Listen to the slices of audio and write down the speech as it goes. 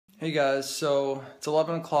Hey guys, so it's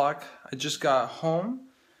 11 o'clock. I just got home.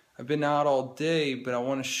 I've been out all day, but I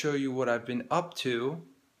want to show you what I've been up to.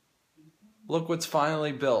 Look what's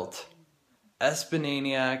finally built.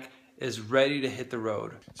 Bananiac is ready to hit the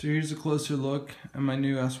road. So here's a closer look at my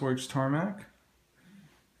new S-Works Tarmac.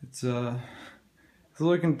 It's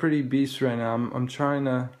looking pretty beast right now. I'm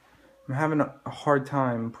having a hard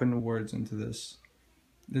time putting words into this.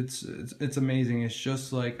 It's amazing. It's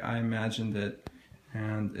just like I imagined it.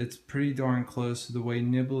 And it's pretty darn close to the way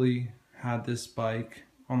Nibali had this bike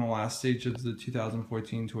on the last stage of the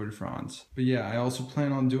 2014 Tour de France. But yeah, I also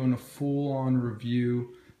plan on doing a full-on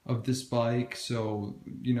review of this bike, so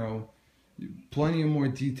you know, plenty of more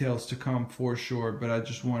details to come for sure, but I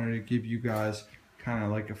just wanted to give you guys kind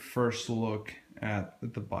of like a first look at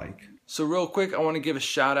the bike. So real quick, I want to give a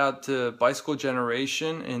shout out to Bicycle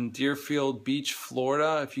Generation in Deerfield Beach,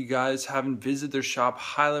 Florida. If you guys haven't visited their shop,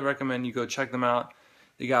 highly recommend you go check them out.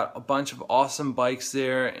 They got a bunch of awesome bikes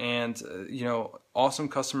there, and you know, awesome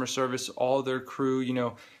customer service. All their crew, you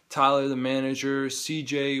know, Tyler the manager,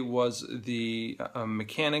 CJ was the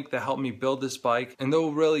mechanic that helped me build this bike, and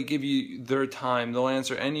they'll really give you their time. They'll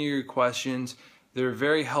answer any of your questions. They're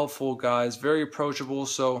very helpful guys, very approachable.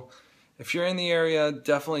 So if you're in the area,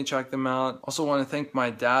 definitely check them out. Also want to thank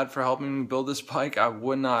my dad for helping me build this bike. I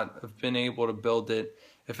would not have been able to build it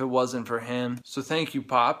if it wasn't for him. So thank you,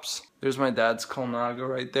 Pops. There's my dad's Colnago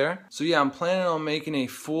right there. So yeah, I'm planning on making a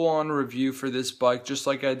full-on review for this bike, just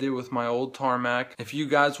like I did with my old Tarmac. If you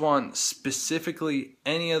guys want specifically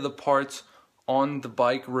any of the parts on the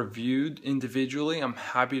bike reviewed individually, I'm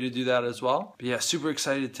happy to do that as well. But yeah, super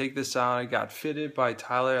excited to take this out. I got fitted by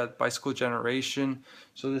Tyler at Bicycle Generation.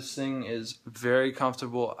 So this thing is very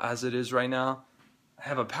comfortable as it is right now. I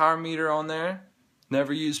have a power meter on there.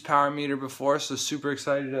 Never used power meter before, so super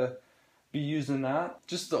excited to be using that.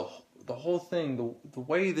 Just the whole thing, the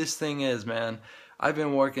way this thing is, man. I've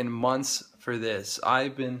been working months for this.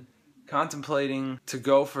 I've been contemplating to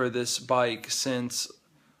go for this bike since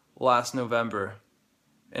last November,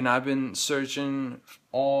 and I've been searching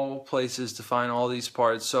all places to find all these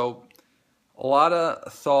parts. So a lot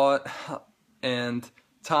of thought and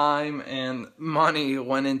time and money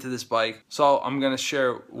went into this bike. So I'm going to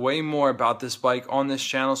share way more about this bike on this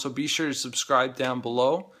channel, so be sure to subscribe down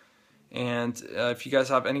below. And if you guys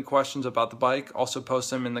have any questions about the bike, also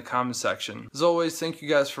post them in the comment section. As always, thank you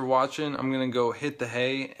guys for watching. I'm going to go hit the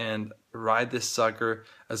hay and ride this sucker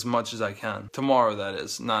as much as I can. Tomorrow, that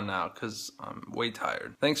is, not now, because I'm way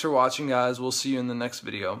tired. Thanks for watching, guys. We'll see you in the next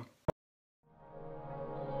video.